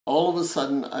All of a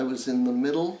sudden, I was in the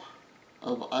middle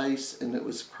of ice and it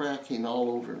was cracking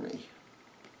all over me,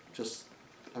 just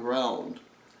around.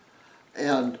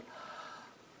 And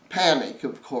panic,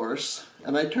 of course.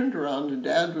 And I turned around and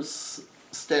Dad was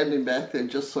standing back there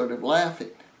just sort of laughing.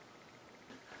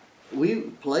 We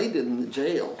played in the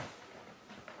jail.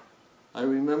 I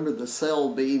remember the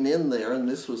cell being in there, and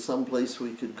this was someplace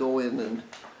we could go in and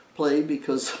play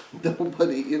because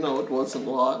nobody, you know, it wasn't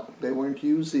locked. They weren't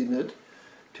using it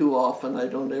too often. I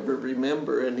don't ever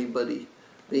remember anybody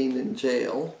being in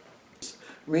jail.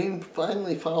 Reen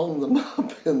finally found them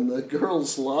up in the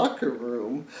girls' locker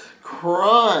room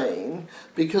crying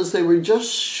because they were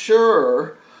just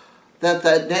sure that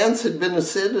that dance had been a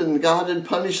sin and God had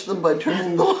punished them by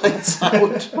turning the lights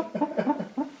out.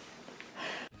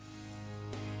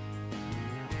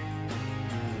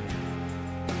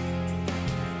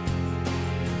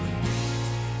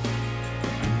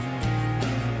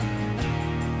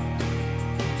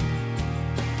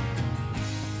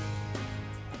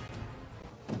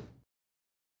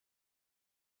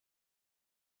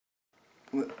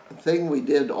 The thing we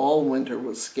did all winter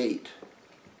was skate.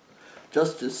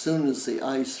 Just as soon as the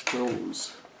ice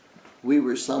froze, we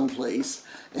were someplace.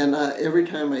 And every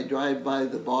time I drive by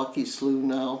the Balky Slough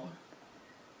now,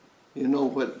 you know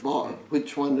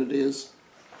which one it is?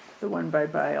 The one by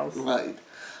Biles. Right.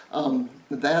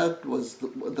 That was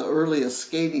the earliest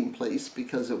skating place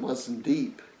because it wasn't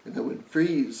deep and it would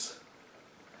freeze.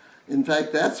 In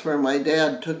fact, that's where my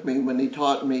dad took me when he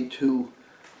taught me to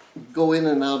go in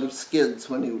and out of skids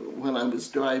when I was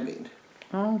driving.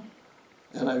 Oh.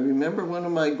 And I remember one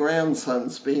of my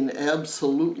grandsons being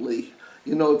absolutely,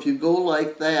 you know, if you go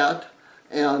like that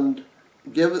and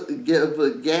give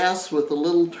a gas with a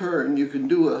little turn, you can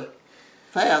do a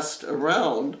fast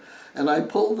around. And I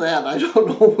pulled that. I don't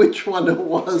know which one it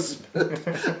was,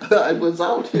 but I was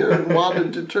out here and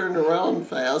wanted to turn around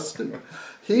fast, and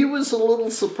he was a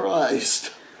little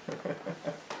surprised.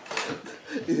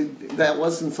 That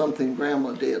wasn't something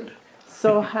Grandma did.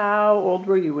 So how old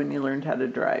were you when you learned how to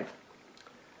drive?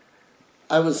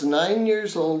 I was 9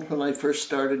 years old when I first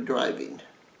started driving.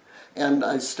 And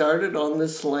I started on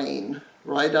this lane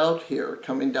right out here,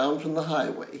 coming down from the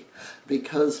highway,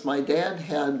 because my dad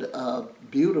had a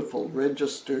beautiful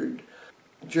registered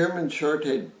German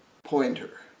short-haired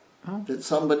pointer that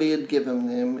somebody had given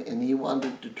him, and he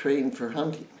wanted to train for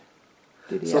hunting.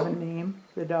 Did he have a name,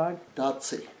 the dog?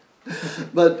 Dotsy.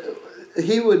 But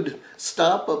he would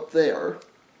stop up there,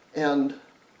 and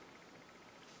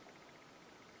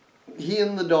he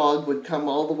and the dog would come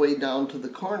all the way down to the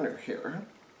corner here,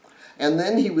 and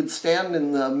then he would stand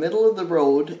in the middle of the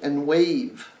road and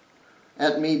wave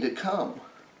at me to come.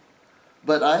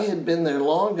 But I had been there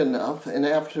long enough, and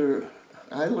after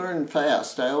I learned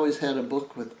fast, I always had a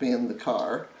book with me in the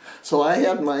car, so I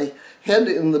had my head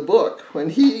in the book when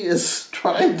he is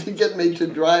trying to get me to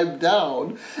drive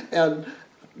down,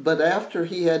 but after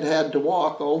he had to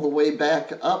walk all the way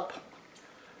back up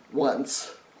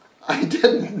once, I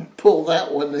didn't pull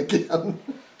that one again.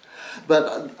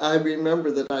 But I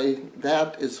remember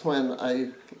that is when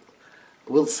I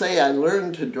will say I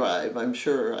learned to drive. I'm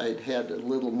sure I'd had a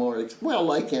little more, well,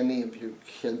 like any of your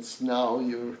kids now,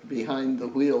 you're behind the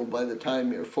wheel by the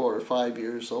time you're 4 or 5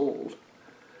 years old.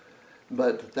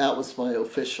 But that was my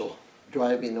official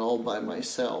driving all by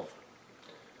myself.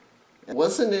 It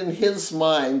wasn't in his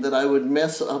mind that I would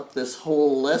mess up this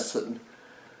whole lesson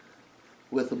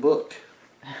with a book.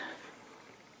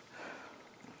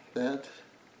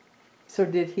 So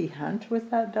did he hunt with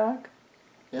that dog?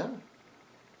 Yeah.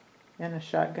 And a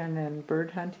shotgun and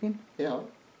bird hunting? Yeah.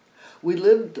 We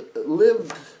lived,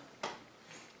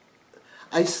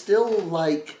 I still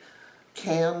like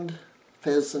canned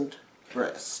pheasant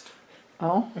breast.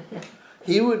 Oh?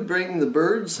 He would bring the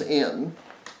birds in.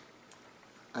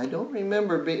 I don't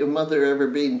remember Mother ever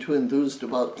being too enthused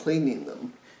about cleaning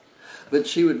them. But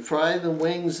she would fry the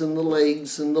wings and the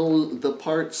legs and the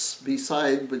parts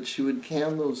beside, but she would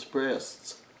can those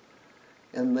breasts.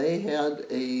 And they had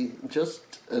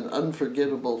just an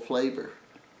unforgettable flavor.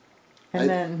 And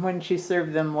then when she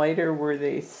served them later, were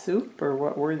they soup or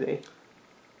what were they?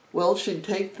 Well, she'd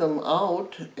take them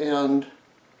out and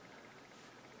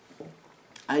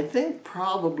I think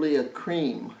probably a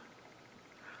cream.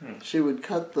 She would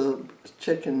cut the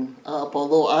chicken up,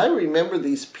 although I remember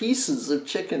these pieces of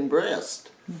chicken breast.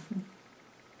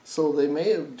 So they may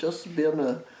have just been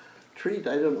a treat.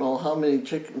 I don't know how many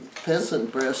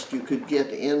pheasant breast you could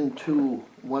get into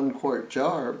 1 quart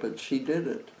jar, but she did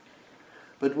it.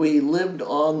 But we lived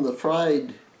on the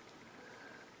fried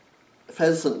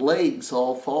pheasant legs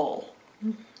all fall.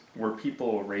 were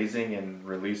people raising and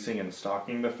releasing and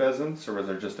stalking the pheasants, or was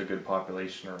there just a good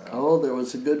population around? Oh, there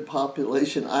was a good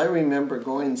population. I remember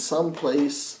going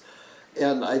someplace,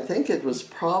 and I think it was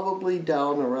probably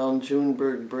down around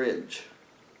Juneburg Bridge.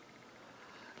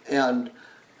 And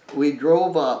we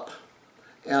drove up,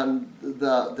 and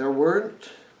there weren't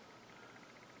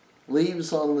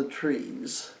leaves on the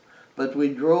trees, but we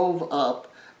drove up,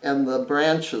 and the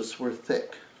branches were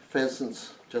thick.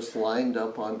 Pheasants just lined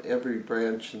up on every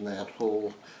branch in that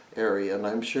whole area, and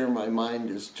I'm sure my mind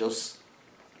is just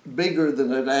bigger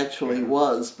than it actually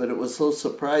was, but it was so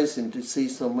surprising to see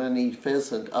so many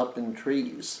pheasant up in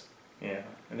trees. Yeah,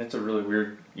 and it's a really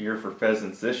weird year for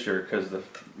pheasants this year because the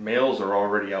males are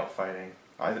already out fighting.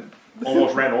 I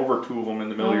almost ran over two of them in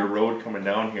the middle of your road coming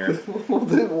down here.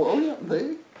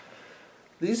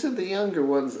 These are the younger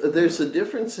ones. There's a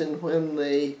difference in when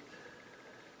they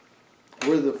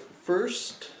were the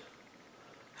first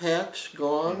hatch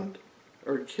gone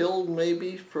or killed,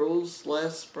 maybe froze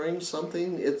last spring,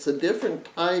 something. It's a different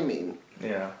timing.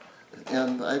 Yeah.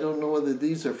 And I don't know whether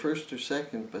these are first or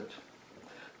second, but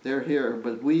they're here.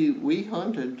 But we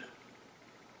hunted.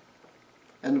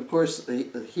 And of course,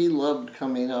 he loved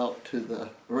coming out to the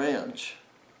ranch,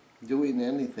 doing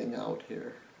anything out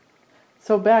here.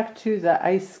 So back to the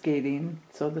ice skating.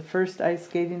 So the first ice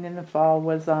skating in the fall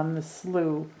was on the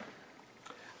slough.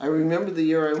 I remember the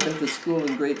year I went to school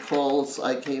in Great Falls.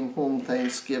 I came home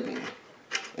Thanksgiving,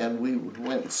 and we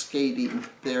went skating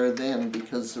there then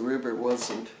because the river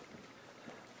wasn't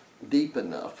deep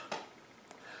enough.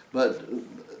 But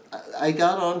I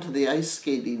got onto the ice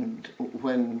skating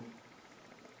when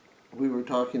we were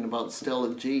talking about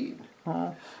Stella Jean.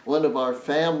 One of our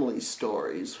family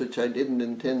stories, which I didn't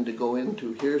intend to go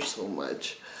into here so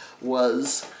much,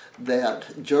 was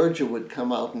that Georgia would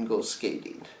come out and go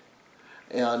skating.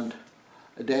 And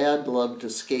Dad loved to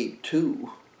skate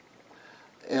too.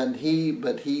 And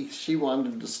she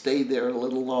wanted to stay there a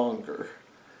little longer.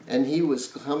 And he was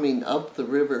coming up the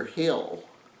river hill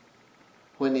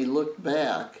when he looked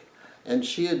back, and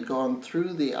she had gone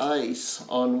through the ice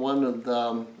on one of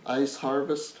the ice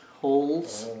harvest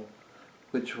holes,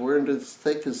 which weren't as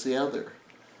thick as the other.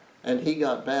 And he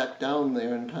got back down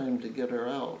there in time to get her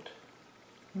out.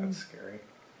 That's scary.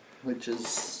 Which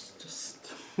is just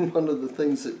one of the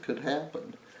things that could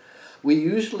happen. We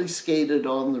usually skated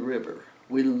on the river.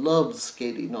 We loved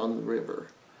skating on the river.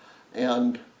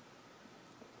 And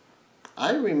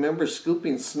I remember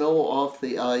scooping snow off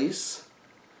the ice,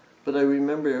 but I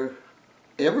remember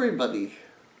everybody,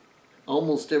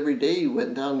 almost every day,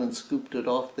 went down and scooped it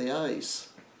off the ice.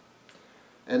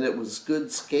 And it was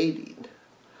good skating.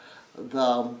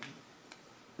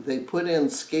 They put in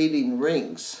skating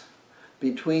rinks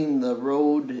between the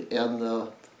road and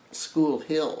the school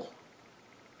hill.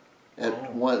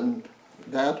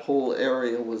 That whole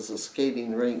area was a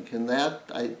skating rink, and that,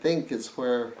 I think, is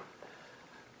where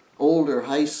by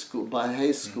high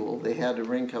school, they had a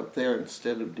rink up there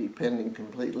instead of depending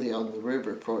completely on the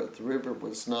river for it. The river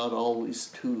was not always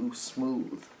too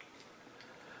smooth.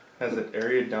 Has that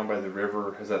area down by the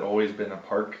river, has that always been a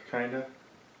park, kind of?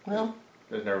 Well,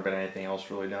 there's never been anything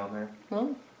else really down there?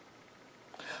 No.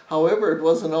 However, it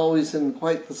wasn't always in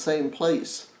quite the same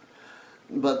place.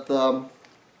 But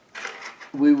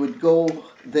we would go,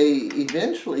 they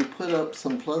eventually put up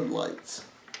some floodlights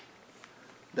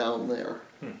down there.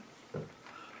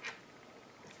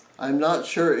 I'm not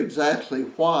sure exactly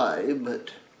why,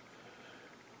 but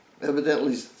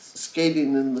evidently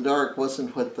skating in the dark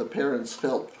wasn't what the parents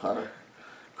felt our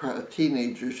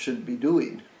teenagers should be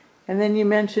doing. And then you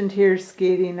mentioned here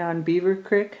skating on Beaver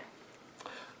Creek.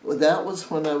 Well, that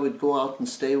was when I would go out and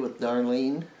stay with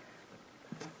Darlene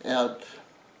at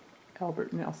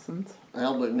Albert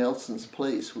Nelson's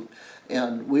place.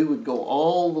 And we would go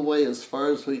all the way as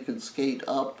far as we could skate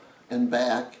up and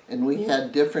back, and we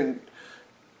had different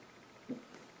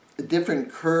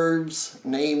curves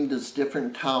named as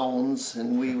different towns,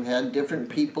 and we had different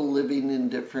people living in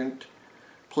different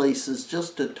places,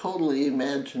 just a totally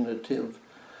imaginative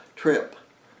trip.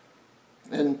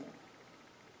 And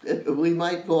we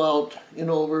might go out,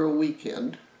 over a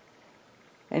weekend.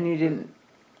 And you didn't,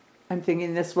 I'm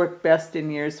thinking this worked best in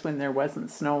years when there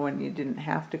wasn't snow and you didn't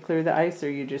have to clear the ice,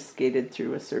 or you just skated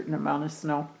through a certain amount of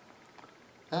snow?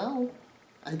 Oh,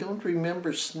 I don't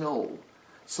remember snow.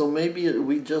 So maybe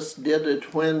we just did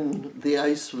it when the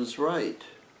ice was right,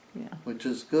 which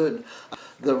is good.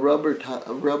 The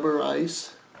rubber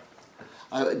ice,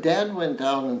 Dad went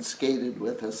down and skated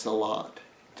with us a lot,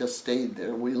 just stayed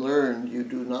there. We learned you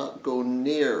do not go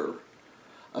near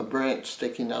a branch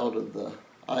sticking out of the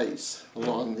ice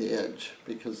along the edge,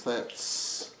 because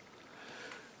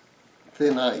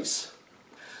thin ice.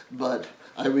 But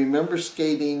I remember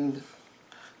skating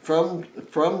from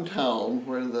town,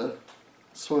 where the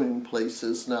swimming place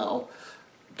is now,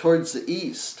 towards the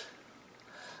east.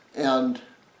 And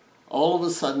all of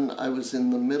a sudden I was in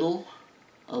the middle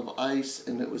of ice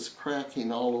and it was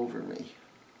cracking all over me,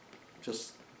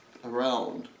 just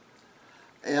around.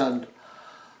 And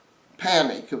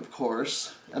panic, of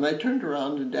course. And I turned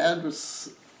around and Dad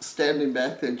was standing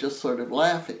back there just sort of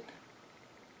laughing.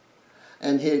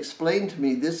 And he explained to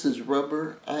me, this is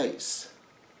rubber ice.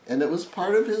 And it was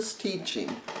part of his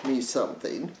teaching me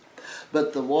something.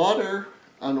 But the water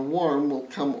on a warm will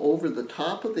come over the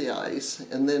top of the ice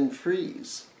and then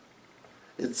freeze.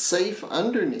 It's safe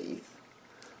underneath,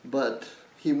 but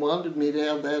he wanted me to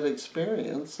have that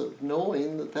experience of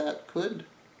knowing that that could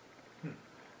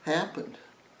happen.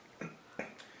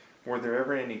 Were there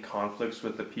ever any conflicts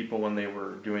with the people when they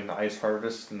were doing the ice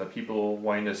harvest and the people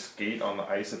wanting to skate on the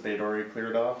ice that they'd already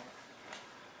cleared off?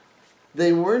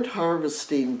 They weren't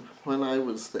harvesting when I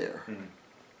was there. Mm-hmm.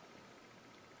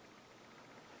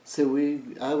 So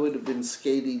I would have been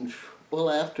skating, well,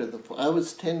 after I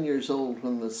was 10 years old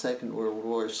when the Second World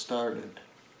War started.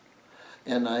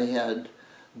 And I had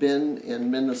been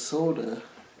in Minnesota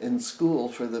in school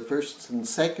for the first and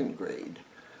second grade.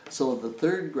 So the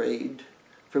third grade,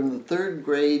 from the third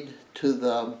grade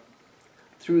to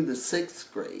through the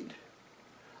sixth grade,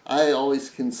 I always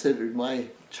considered my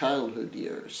childhood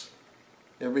years.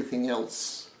 Everything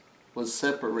else was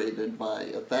separated by,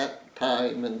 at that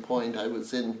time and point, I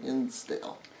was in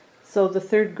Hinsdale. So the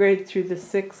third grade through the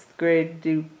sixth grade,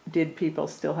 did people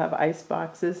still have ice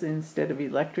boxes instead of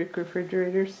electric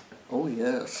refrigerators? Oh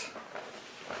yes,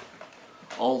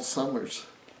 all summers.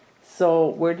 So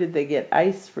where did they get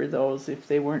ice for those if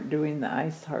they weren't doing the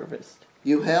ice harvest?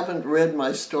 You haven't read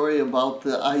my story about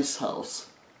the ice house,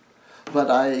 but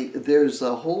there's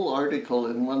a whole article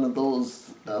in one of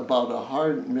those about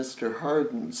Mr.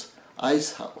 Hardin's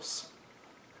ice house.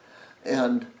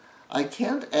 And I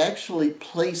can't actually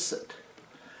place it.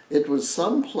 It was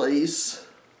someplace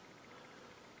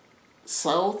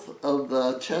south of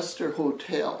the Chester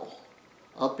Hotel,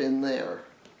 up in there.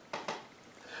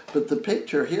 But the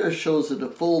picture here shows it a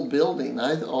full building.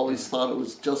 I always thought it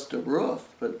was just a roof,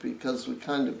 but because we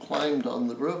kind of climbed on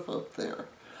the roof up there.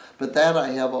 But that I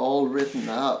have all written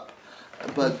up.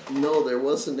 But no, there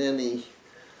wasn't any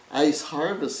ice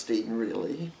harvesting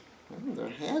really. Well, there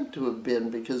had to have been,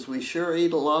 because we sure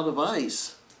ate a lot of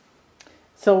ice.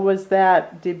 So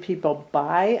did people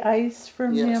buy ice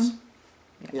from Yes. him?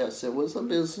 Yes, it was a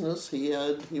business. He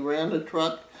ran a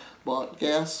truck, bought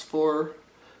gas for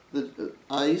the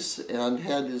ice, and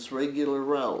had his regular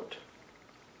route.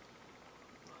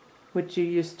 Which you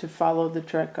used to follow the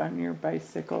truck on your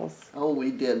bicycles? Oh,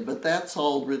 we did, but that's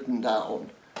all written down.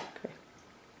 Okay.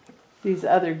 These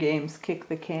other games, kick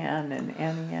the can and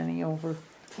Annie over.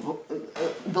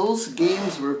 Those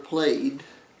games were played,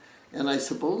 and I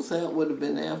suppose that would have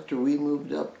been after we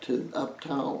moved up to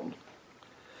uptown.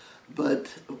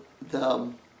 But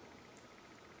the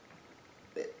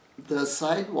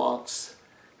sidewalks,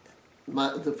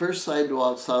 the first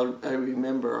sidewalks I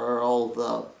remember are all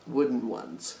the wooden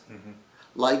ones. Mm-hmm.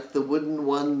 Like the wooden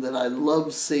one that I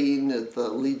love seeing at the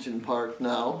Legion Park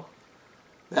now.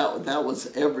 That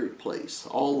was every place,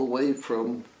 all the way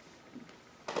from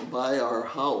by our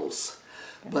house.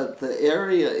 But the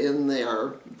area in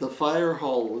there, the fire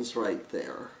hall was right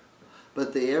there.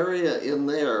 But the area in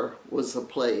there was a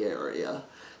play area.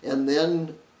 And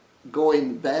then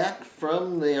going back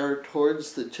from there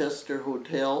towards the Chester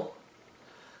Hotel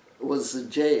was the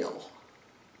jail.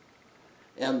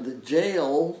 And the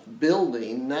jail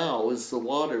building now is the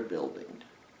water building.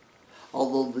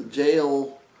 Although the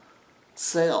jail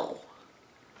cell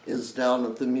is down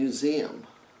at the museum.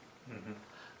 Mm-hmm.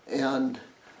 And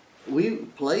we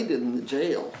played in the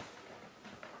jail.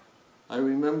 I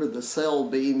remember the cell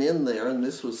being in there, and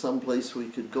this was someplace we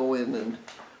could go in and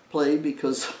play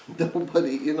because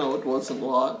nobody, it wasn't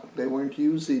locked. They weren't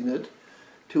using it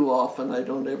too often. I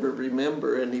don't ever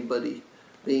remember anybody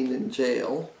being in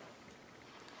jail.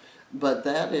 But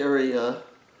that area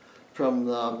from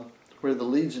where the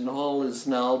Legion Hall is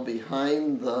now,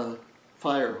 behind the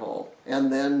fire hall,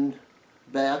 and then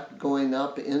back going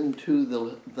up into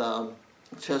the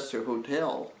Chester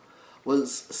Hotel,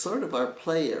 was sort of our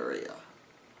play area.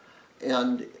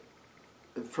 And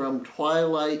from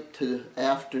twilight to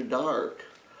after dark,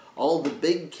 all the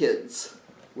big kids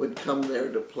would come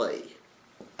there to play.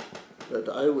 But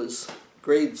I was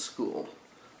grade school,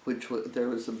 there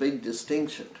was a big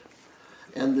distinction.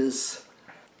 And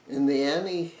in the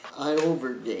Annie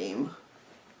Over game,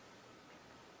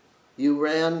 you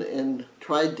ran and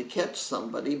tried to catch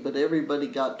somebody, but everybody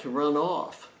got to run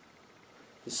off.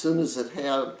 As soon as it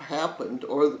happened,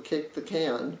 or the kick the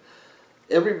can,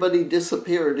 everybody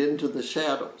disappeared into the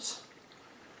shadows.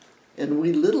 And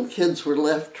we little kids were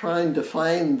left trying to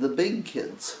find the big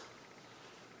kids.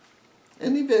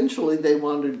 And eventually they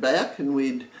wandered back, and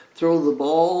we'd throw the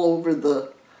ball over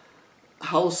the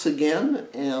house again,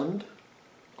 and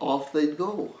off they'd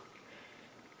go.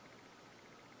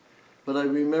 But I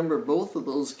remember both of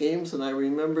those games, and I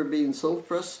remember being so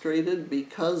frustrated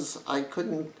because I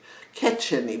couldn't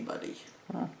catch anybody,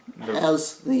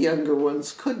 as the younger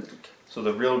ones couldn't. So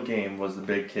the real game was the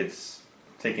big kids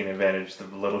taking advantage of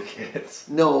the little kids.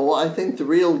 No, I think the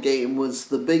real game was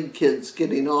the big kids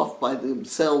getting off by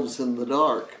themselves in the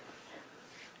dark,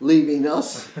 leaving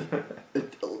us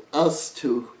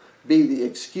to be the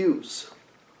excuse.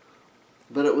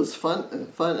 But it was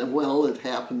fun. Well, it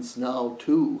happens now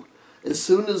too. As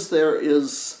soon as there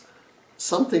is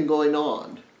something going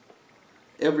on,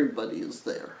 everybody is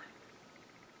there.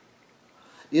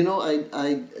 You know,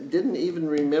 I didn't even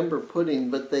remember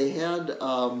putting, but they had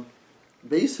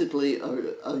basically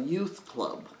a youth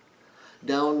club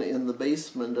down in the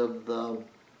basement of the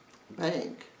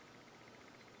bank.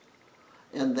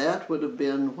 And that would have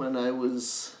been when I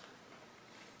was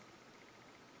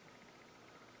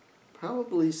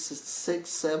probably 6th,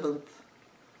 7th,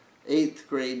 8th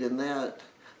grade in that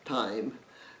time.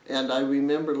 And I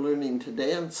remember learning to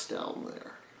dance down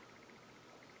there.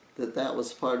 That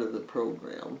was part of the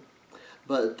program.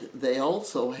 But they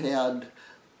also had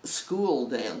school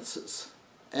dances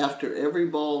after every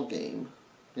ball game.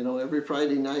 You know, every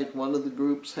Friday night one of the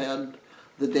groups had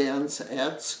the dance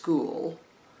at school.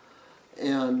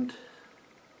 And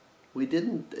we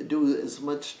didn't do as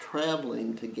much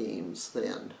traveling to games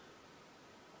then.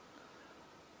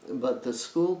 But the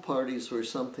school parties were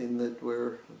something that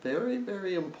were very,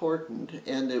 very important,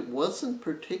 and it wasn't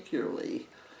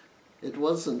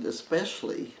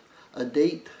especially a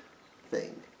date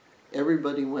thing.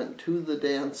 Everybody went to the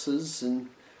dances, and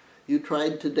you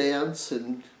tried to dance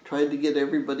and tried to get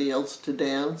everybody else to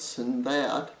dance and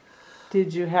that.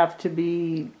 Did you have to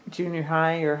be junior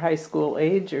high or high school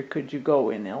age, or could you go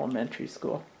in elementary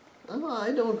school? Oh,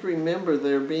 I don't remember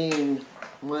there being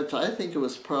much. I think it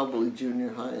was probably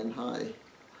junior high and high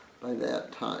by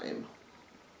that time.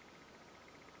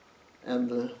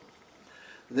 And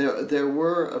there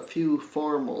were a few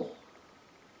formal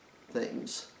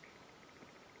things.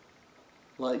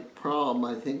 Like prom,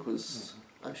 I think was,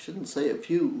 I shouldn't say a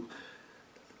few.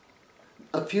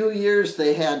 A few years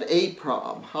they had a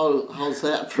prom. How's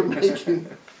that for making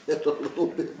it a little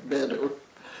bit better?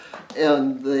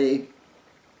 And the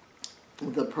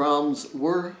proms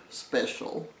were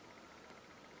special,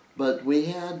 but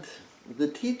the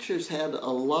teachers had a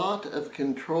lot of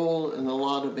control and a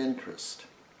lot of interest.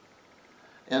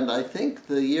 And I think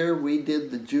the year we did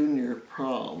the junior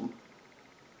prom,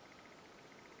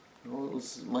 well, it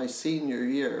was my senior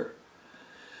year,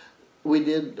 we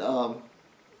did,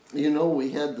 you know,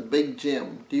 we had the big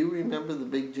gym. Do you remember the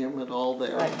big gym at all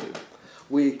there? I do.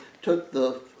 We took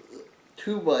the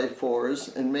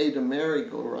 2x4s and made a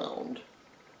merry-go-round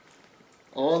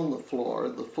on the floor,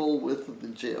 the full width of the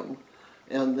gym,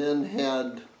 and then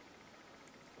had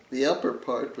the upper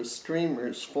part with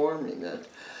streamers forming it,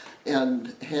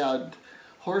 and had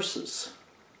horses,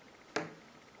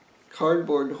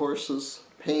 cardboard horses,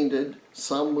 painted,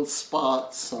 some with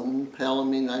spots, some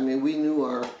palomine. I mean, we knew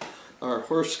our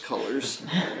horse colors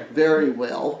very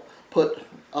well, put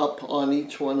up on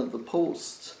each one of the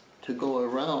posts to go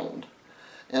around.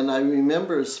 And I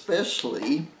remember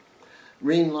especially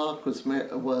Reen Locke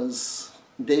was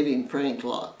dating Frank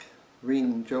Locke.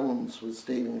 Reen Jones was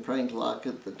dating Frank Locke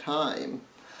at the time,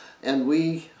 and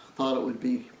we thought it would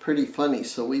be pretty funny,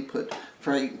 so we put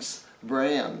Frank's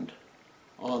brand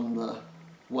on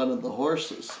one of the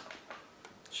horses.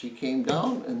 She came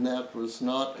down, and that was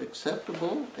not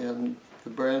acceptable, and the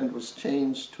brand was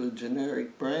changed to a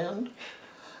generic brand.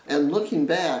 And looking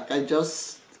back, I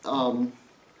just,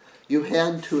 you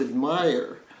had to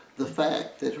admire the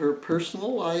fact that her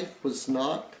personal life was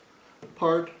not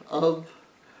part of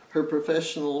her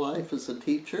professional life as a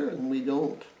teacher, and we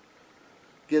don't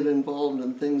get involved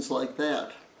in things like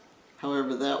that.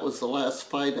 However, that was the last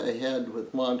fight I had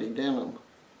with Monty Denham.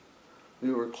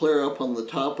 We were clear up on the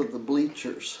top of the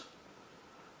bleachers.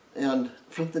 And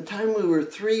from the time we were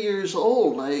 3 years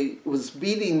old, I was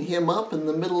beating him up in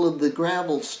the middle of the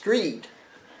gravel street.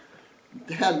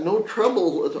 Had no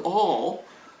trouble at all.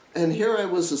 And here I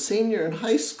was a senior in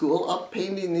high school, up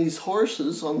painting these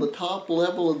horses on the top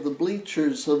level of the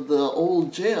bleachers of the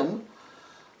old gym,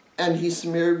 and he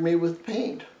smeared me with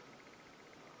paint.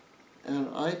 And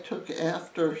I took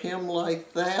after him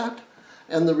like that,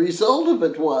 and the result of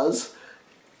it was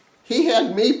he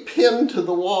had me pinned to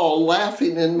the wall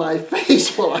laughing in my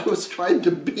face while I was trying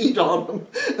to beat on him.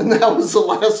 And that was the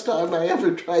last time I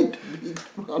ever tried to beat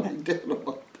Monty Denham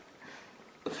up.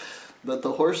 But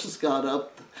the horses got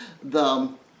up.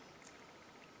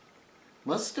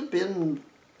 Must have been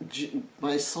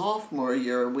my sophomore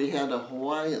year, we had a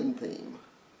Hawaiian theme.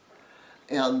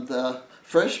 And the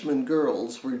freshman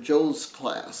girls were Joe's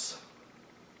class.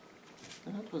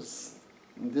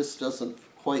 This doesn't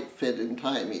quite fit in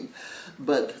timing,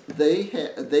 but they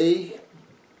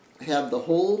had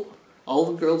all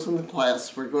the girls in the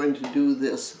class were going to do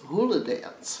this hula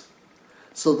dance.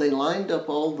 So they lined up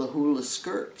all the hula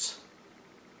skirts.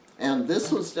 And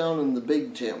this was down in the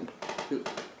big gym, too.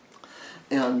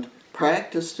 And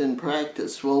practiced and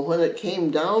practiced. Well, when it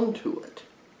came down to it,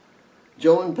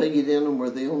 Joe and Peggy Denham were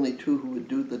the only two who would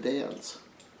do the dance.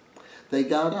 They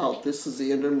got out, this is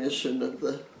the intermission of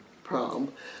the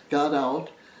prom, got out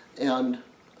and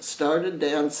started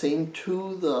dancing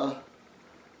to the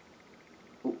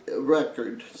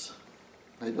records.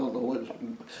 I don't know what,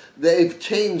 they've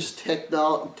changed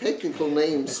technical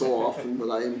names so often that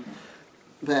I'm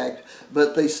back.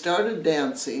 But they started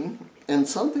dancing and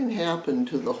something happened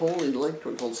to the whole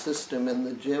electrical system in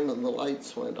the gym and the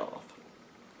lights went off.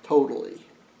 Totally.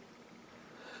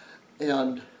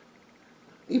 And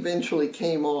eventually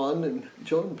came on and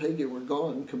Joe and Peggy were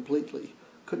gone completely.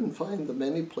 Couldn't find them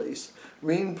anyplace.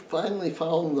 Reen finally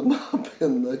found them up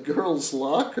in the girls'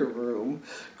 locker room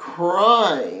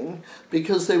crying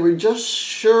because they were just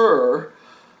sure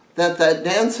that that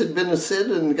dance had been a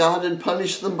sin and God had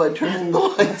punished them by turning the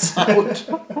lights out.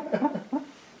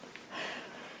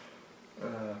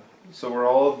 So were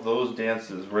all of those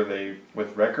dances, were they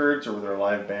with records or were there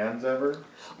live bands ever?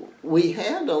 We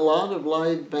had a lot of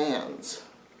live bands.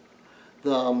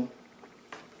 The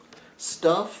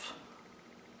Stuff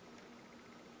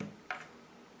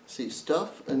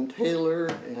and Taylor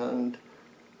and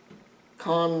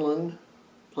Conlon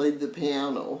played the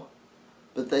piano,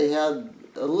 but they had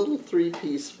a little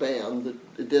three-piece band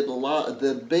that did a lot.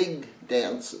 The big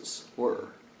dances were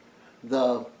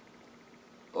the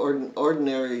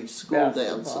ordinary school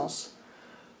dances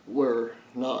were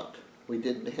not. We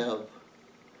didn't have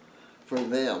for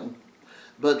them.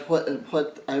 But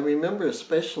what I remember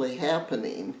especially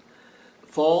happening,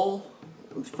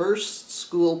 first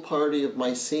school party of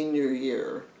my senior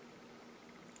year,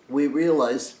 we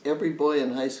realized every boy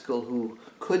in high school who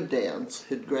could dance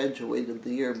had graduated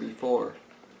the year before.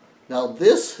 Now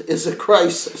this is a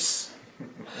crisis.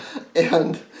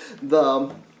 And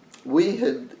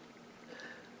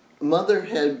Mother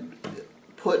had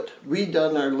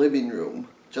redone our living room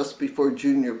just before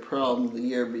junior prom the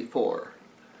year before.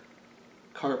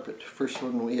 Carpet, first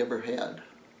one we ever had.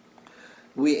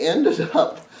 We ended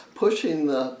up pushing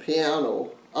the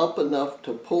piano up enough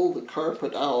to pull the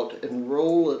carpet out and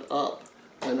roll it up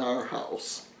in our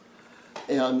house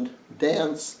and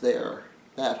dance there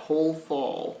that whole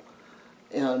fall.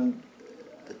 And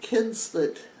kids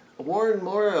that Warren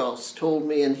Morris told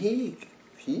me, and he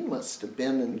must have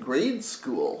been in grade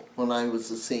school when I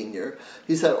was a senior.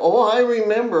 He said, "Oh, I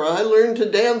remember, I learned to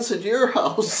dance at your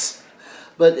house."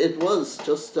 But it was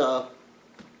just out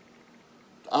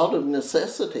of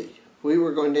necessity. If we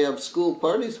were going to have school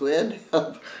parties, we had to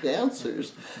have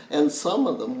dancers, and some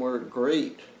of them were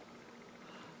great.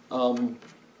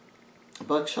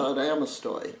 Buckshot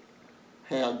Amistoy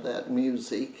had that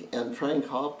music, and Frank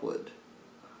Hopwood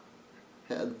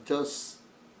had just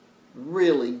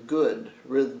really good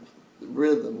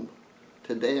rhythm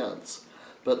to dance,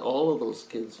 but all of those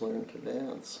kids learned to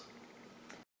dance.